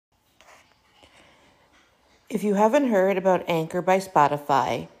If you haven't heard about Anchor by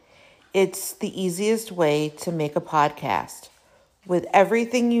Spotify, it's the easiest way to make a podcast with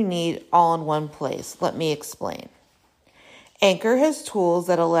everything you need all in one place. Let me explain. Anchor has tools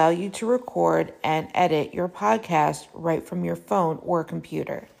that allow you to record and edit your podcast right from your phone or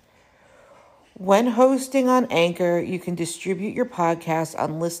computer. When hosting on Anchor, you can distribute your podcast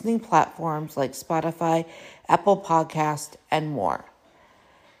on listening platforms like Spotify, Apple Podcast, and more.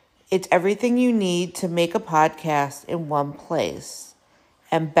 It's everything you need to make a podcast in one place.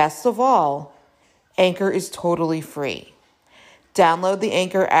 And best of all, Anchor is totally free. Download the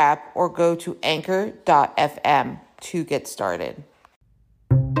Anchor app or go to anchor.fm to get started.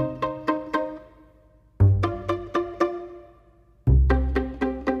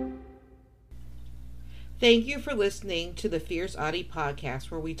 Thank you for listening to the Fierce Oddie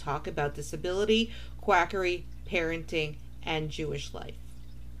podcast, where we talk about disability, quackery, parenting, and Jewish life.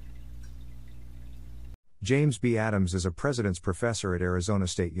 James B. Adams is a President's Professor at Arizona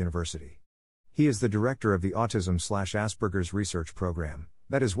State University. He is the director of the Autism/Asperger's Research Program.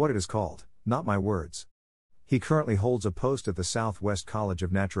 That is what it is called, not my words. He currently holds a post at the Southwest College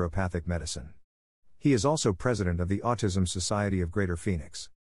of Naturopathic Medicine. He is also president of the Autism Society of Greater Phoenix.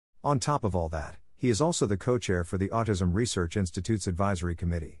 On top of all that, he is also the co-chair for the Autism Research Institute's Advisory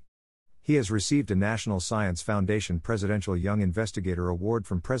Committee. He has received a National Science Foundation Presidential Young Investigator Award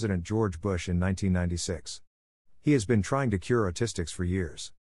from President George Bush in 1996. He has been trying to cure autistics for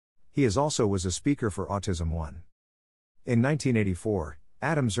years. He also was a speaker for Autism One. In 1984,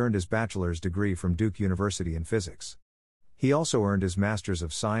 Adams earned his bachelor's degree from Duke University in physics. He also earned his Master's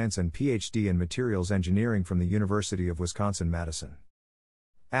of Science and PhD in Materials Engineering from the University of Wisconsin-Madison.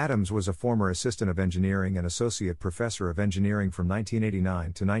 Adams was a former Assistant of Engineering and Associate Professor of Engineering from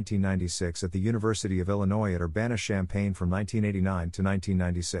 1989 to 1996 at the University of Illinois at Urbana-Champaign from 1989 to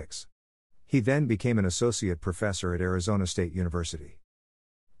 1996. He then became an Associate Professor at Arizona State University.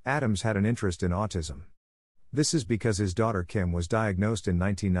 Adams had an interest in autism. This is because his daughter Kim was diagnosed in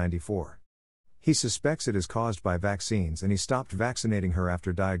 1994. He suspects it is caused by vaccines and he stopped vaccinating her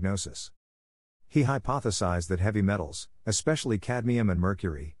after diagnosis. He hypothesized that heavy metals, especially cadmium and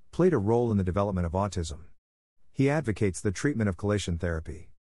mercury, played a role in the development of autism. He advocates the treatment of chelation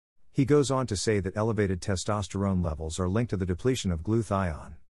therapy. He goes on to say that elevated testosterone levels are linked to the depletion of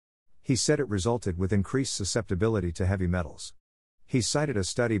glutathione. He said it resulted with increased susceptibility to heavy metals. He cited a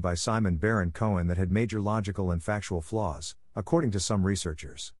study by Simon Baron-Cohen that had major logical and factual flaws, according to some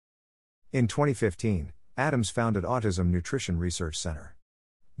researchers. In 2015, Adams founded Autism Nutrition Research Center.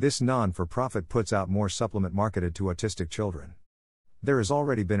 This non-for-profit puts out more supplement marketed to autistic children. There has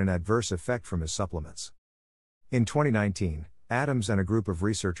already been an adverse effect from his supplements. In 2019, Adams and a group of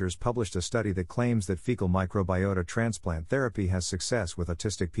researchers published a study that claims that fecal microbiota transplant therapy has success with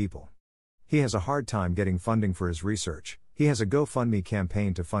autistic people. He has a hard time getting funding for his research. He has a GoFundMe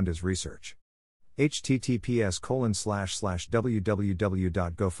campaign to fund his research.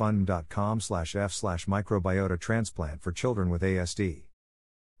 https://www.gofundme.com/f/microbiota transplant for children with ASD.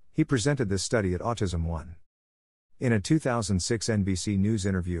 He presented this study at Autism One. In a 2006 NBC News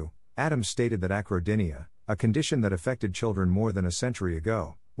interview, Adams stated that acrodynia, a condition that affected children more than a century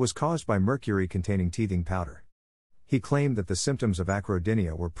ago, was caused by mercury-containing teething powder. He claimed that the symptoms of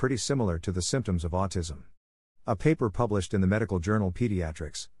acrodynia were pretty similar to the symptoms of autism. A paper published in the medical journal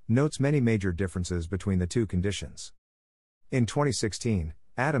Pediatrics notes many major differences between the two conditions. In 2016,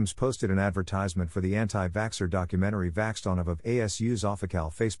 Adams posted an advertisement for the anti-vaxxer documentary Vaxxed On of ASU's Official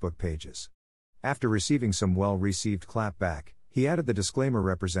Facebook pages. After receiving some well-received clapback, he added the disclaimer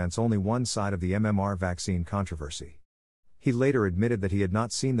represents only one side of the MMR vaccine controversy. He later admitted that he had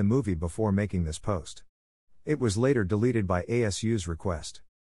not seen the movie before making this post. It was later deleted by ASU's request.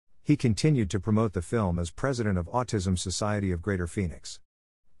 He continued to promote the film as president of Autism Society of Greater Phoenix.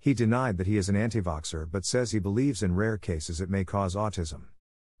 He denied that he is an anti-vaxxer but says he believes in rare cases it may cause autism.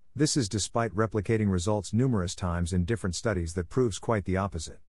 This is despite replicating results numerous times in different studies that proves quite the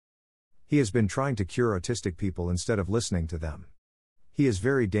opposite. He has been trying to cure autistic people instead of listening to them. He is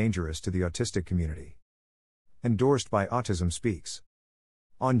very dangerous to the autistic community. Endorsed by Autism Speaks.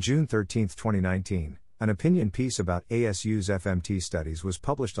 On June 13, 2019, an opinion piece about ASU's FMT studies was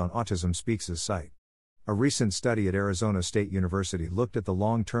published on Autism Speaks' site. A recent study at Arizona State University looked at the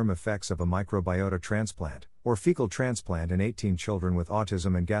long-term effects of a microbiota transplant, or fecal transplant in 18 children with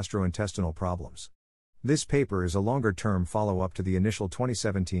autism and gastrointestinal problems. This paper is a longer-term follow-up to the initial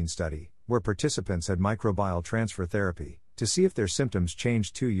 2017 study, where participants had microbial transfer therapy, to see if their symptoms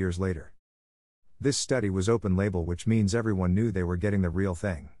changed 2 years later. This study was open-label, which means everyone knew they were getting the real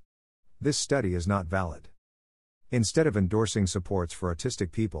thing. This study is not valid. Instead of endorsing supports for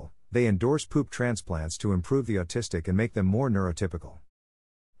autistic people, They endorse poop transplants to improve the autistic and make them more neurotypical.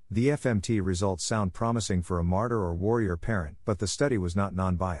 The FMT results sound promising for a martyr or warrior parent, but the study was not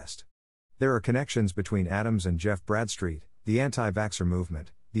non-biased. There are connections between Adams and Jeff Bradstreet, the anti-vaxxer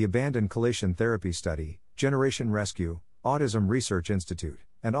movement, the abandoned chelation therapy study, Generation Rescue, Autism Research Institute,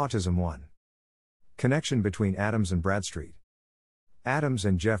 and Autism One. Connection between Adams and Bradstreet. Adams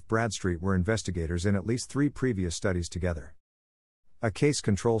and Jeff Bradstreet were investigators in at least 3 previous studies together. A case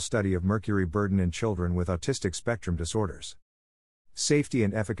control study of mercury burden in children with autistic spectrum disorders. Safety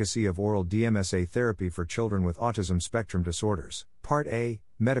and efficacy of oral DMSA therapy for children with autism spectrum disorders, Part A,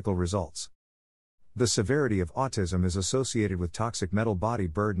 medical results. The severity of autism is associated with toxic metal body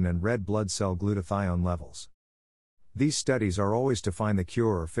burden and red blood cell glutathione levels. These studies are always to find the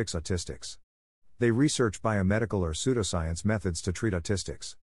cure or fix autistics. They research biomedical or pseudoscience methods to treat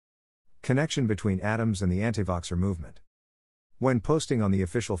autistics. Connection between Adams and the anti-vaxxer movement. When posting on the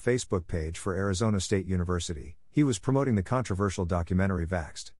official Facebook page for Arizona State University, he was promoting the controversial documentary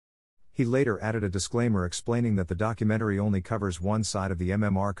Vaxxed. He later added a disclaimer explaining that the documentary only covers one side of the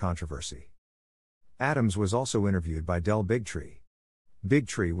MMR controversy. Adams was also interviewed by Del Bigtree.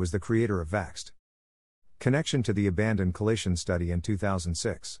 Bigtree was the creator of Vaxxed. Connection to the abandoned chelation study in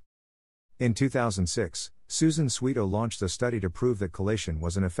 2006. In 2006, Susan Sweeto launched a study to prove that chelation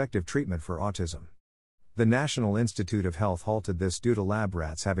was an effective treatment for autism. The National Institute of Health halted this due to lab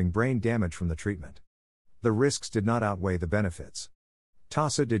rats having brain damage from the treatment. The risks did not outweigh the benefits.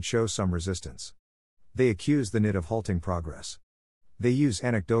 TASA did show some resistance. They accused the NIT of halting progress. They use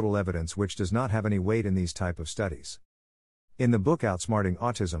anecdotal evidence which does not have any weight in these type of studies. In the book Outsmarting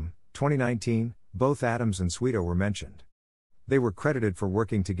Autism, 2019, both Adams and Sweeto were mentioned. They were credited for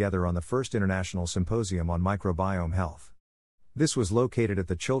working together on the first international symposium on microbiome health. This was located at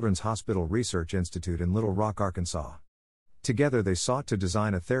the Children's Hospital Research Institute in Little Rock, Arkansas. Together they sought to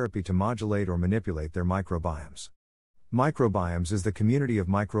design a therapy to modulate or manipulate their microbiomes. Microbiomes is the community of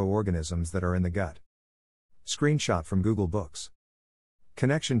microorganisms that are in the gut. Screenshot from Google Books.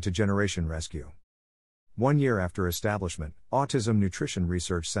 Connection to Generation Rescue. 1 year after establishment, Autism Nutrition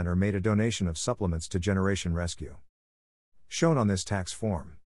Research Center made a donation of supplements to Generation Rescue. Shown on this tax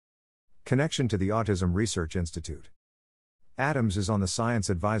form. Connection to the Autism Research Institute. Adams is on the Science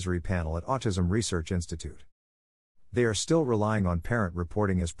Advisory Panel at Autism Research Institute. They are still relying on parent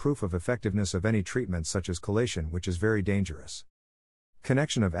reporting as proof of effectiveness of any treatment such as chelation, which is very dangerous.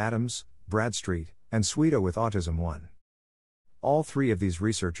 Connection of Adams, Bradstreet, and Sweeto with Autism One. All 3 of these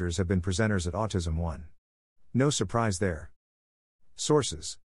researchers have been presenters at Autism One. No surprise there.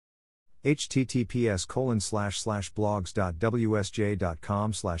 Sources.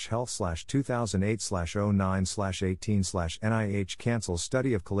 https://blogs.wsj.com/health/2008/09/18/NIH cancels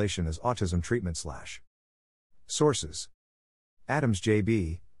study of chelation as autism treatment/. Sources. Adams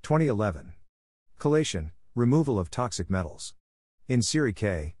J.B., 2011. Chelation, Removal of Toxic Metals. In Siri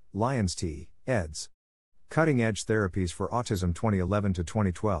K., Lyons T., eds. Cutting Edge Therapies for Autism 2011 to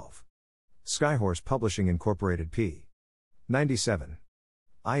 2012. Skyhorse Publishing Incorporated p. 97.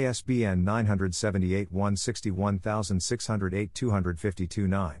 ISBN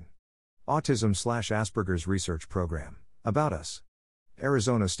 978-161-608-252-9. Autism/Asperger's Research Program. About Us.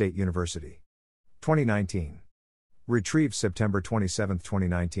 Arizona State University. 2019. Retrieved September 27,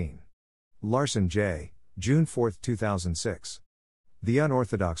 2019. Larson J., June 4, 2006. The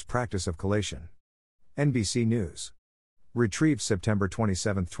Unorthodox Practice of Chelation. NBC News. Retrieved September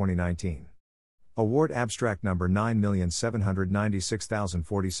 27, 2019. Award Abstract Number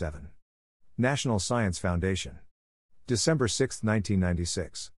 9,796,047. National Science Foundation. December 6,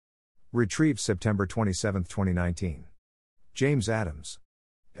 1996. Retrieved September 27, 2019. James Adams.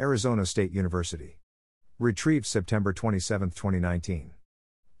 Arizona State University. Retrieved September 27, 2019.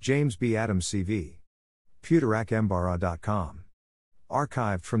 James B. Adams CV. PuterakMbarra.com.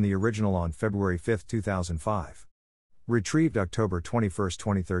 Archived from the original on February 5, 2005. Retrieved October 21,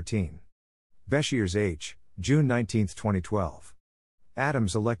 2013. Beshears H., June 19, 2012.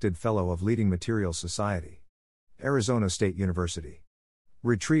 Adams elected Fellow of Leading Materials Society. Arizona State University.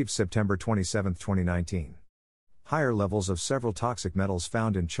 Retrieved September 27, 2019. Higher levels of several toxic metals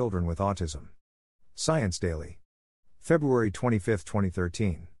found in children with autism. Science Daily. February 25,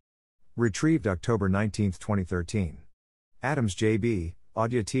 2013. Retrieved October 19, 2013. Adams J.B.,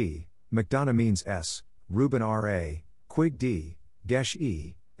 Adya T., McDonough Means S., Rubin R.A., Quig D., Gesh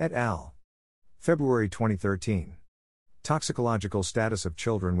E., et al. February 2013. Toxicological Status of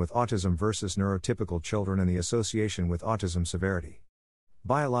Children with Autism versus Neurotypical Children and the Association with Autism Severity.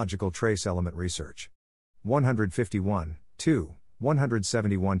 Biological Trace Element Research. 151, 2,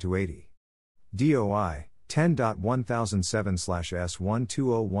 171-80. DOI,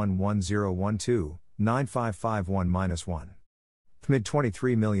 10.1007/S1201101295551-1. PMID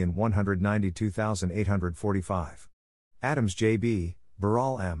 23,192,845. Adams J.B.,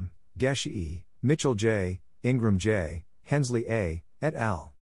 Baral M., Gesh E., Mitchell J., Ingram J., Hensley A., et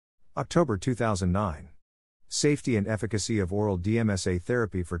al. October 2009. Safety and Efficacy of Oral DMSA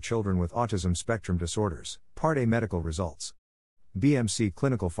Therapy for Children with Autism Spectrum Disorders, Part A Medical Results. BMC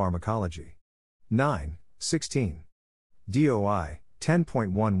Clinical Pharmacology. 9, 16. DOI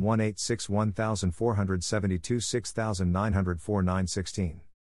 10.118617726904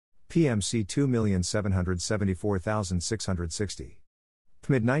 PMC 2,774,660.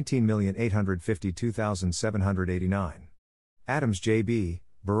 PMID 19,852,789. Adams J.B.,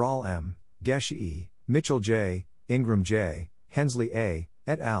 Baral M., Gesh E., Mitchell J., Ingram J., Hensley A.,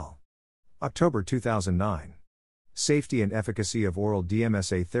 et al. October 2009. Safety and Efficacy of Oral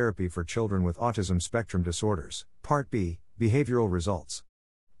DMSA Therapy for Children with Autism Spectrum Disorders, Part B, Behavioral Results.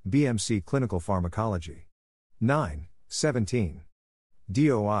 BMC Clinical Pharmacology. 9, 17.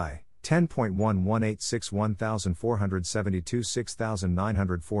 DOI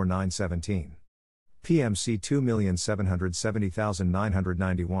 10.118617726904 PMC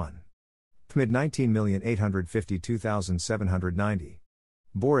 2,770,991. PMID 19,852,790.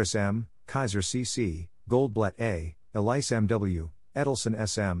 Boris M., Kaiser C.C., Goldblatt A., Elise M.W., Edelson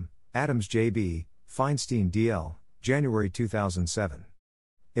S.M., Adams J.B., Feinstein D.L., January 2007.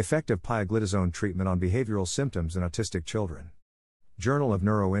 Effect of pioglitazone treatment on behavioral symptoms in autistic children. Journal of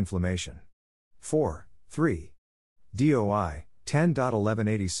Neuroinflammation. 4, 3. DOI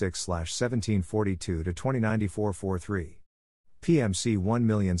 10.1186/1742-2094-43. PMC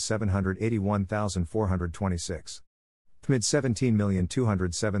 1,781,426. PMID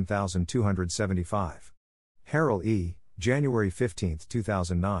 17,207,275. Harrell E., January 15,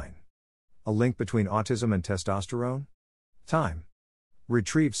 2009. A link between autism and testosterone? Time.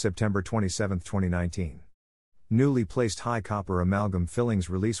 Retrieved September 27, 2019. Newly placed high copper amalgam fillings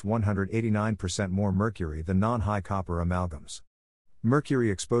release 189% more mercury than non-high copper amalgams.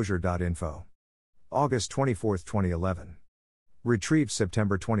 Mercuryexposure.info. August 24, 2011. Retrieved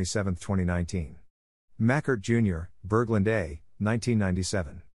September 27, 2019. Mackert Jr., Berglund A.,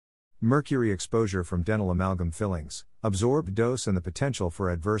 1997. Mercury exposure from dental amalgam fillings, absorbed dose and the potential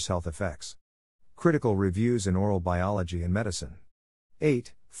for adverse health effects. Critical Reviews in Oral Biology and Medicine.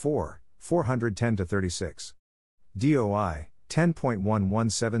 8, 4, 410-36. DOI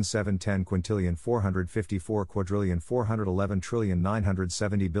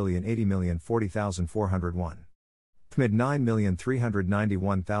 10.117710.454 PMID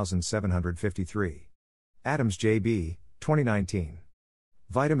 9,391,753. Adams J.B., 2019.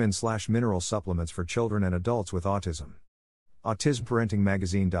 Vitamin/mineral supplements for children and adults with autism.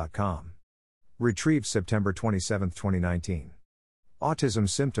 AutismParentingMagazine.com. Retrieved September 27, 2019. Autism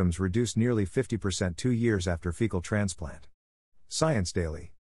symptoms reduced nearly 50% 2 years after fecal transplant. Science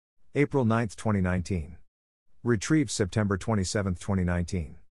Daily. April 9, 2019. Retrieved September 27,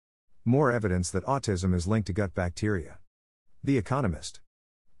 2019. More evidence that autism is linked to gut bacteria. The Economist.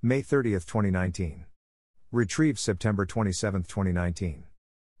 May 30, 2019. Retrieved September 27, 2019.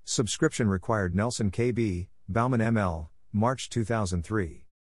 Subscription required Nelson K.B., Bauman M.L., March 2003.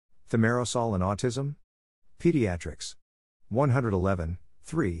 Thimerosal and Autism? Pediatrics. 111,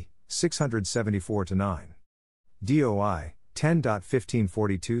 3, 674-9. DOI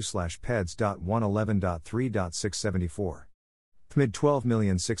 10.1542/PEDS.111.3.674. PMID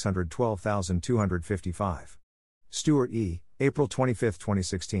 12,612,255. Stewart E., April 25,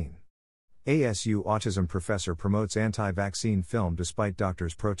 2016. ASU autism professor promotes anti-vaccine film despite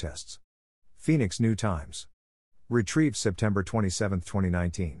doctors' protests. Phoenix New Times. Retrieved September 27,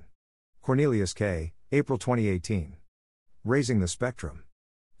 2019. Cornelius K., April 2018. Raising the Spectrum.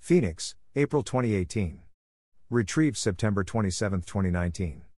 Phoenix, April 2018. Retrieved September 27,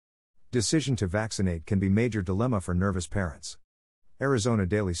 2019. Decision to vaccinate can be major dilemma for nervous parents. Arizona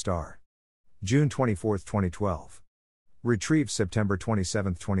Daily Star. June 24, 2012. Retrieved September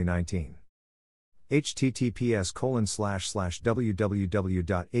 27, 2019.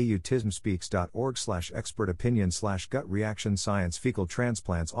 https://www.autismspeaks.org/expert opinion/gut reaction science fecal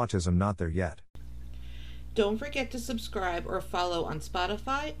transplants autism not there yet. Don't forget to subscribe or follow on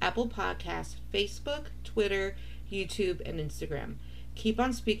Spotify, Apple Podcasts, Facebook, Twitter, YouTube, and Instagram. Keep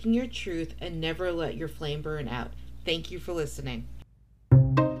on speaking your truth and never let your flame burn out. Thank you for listening.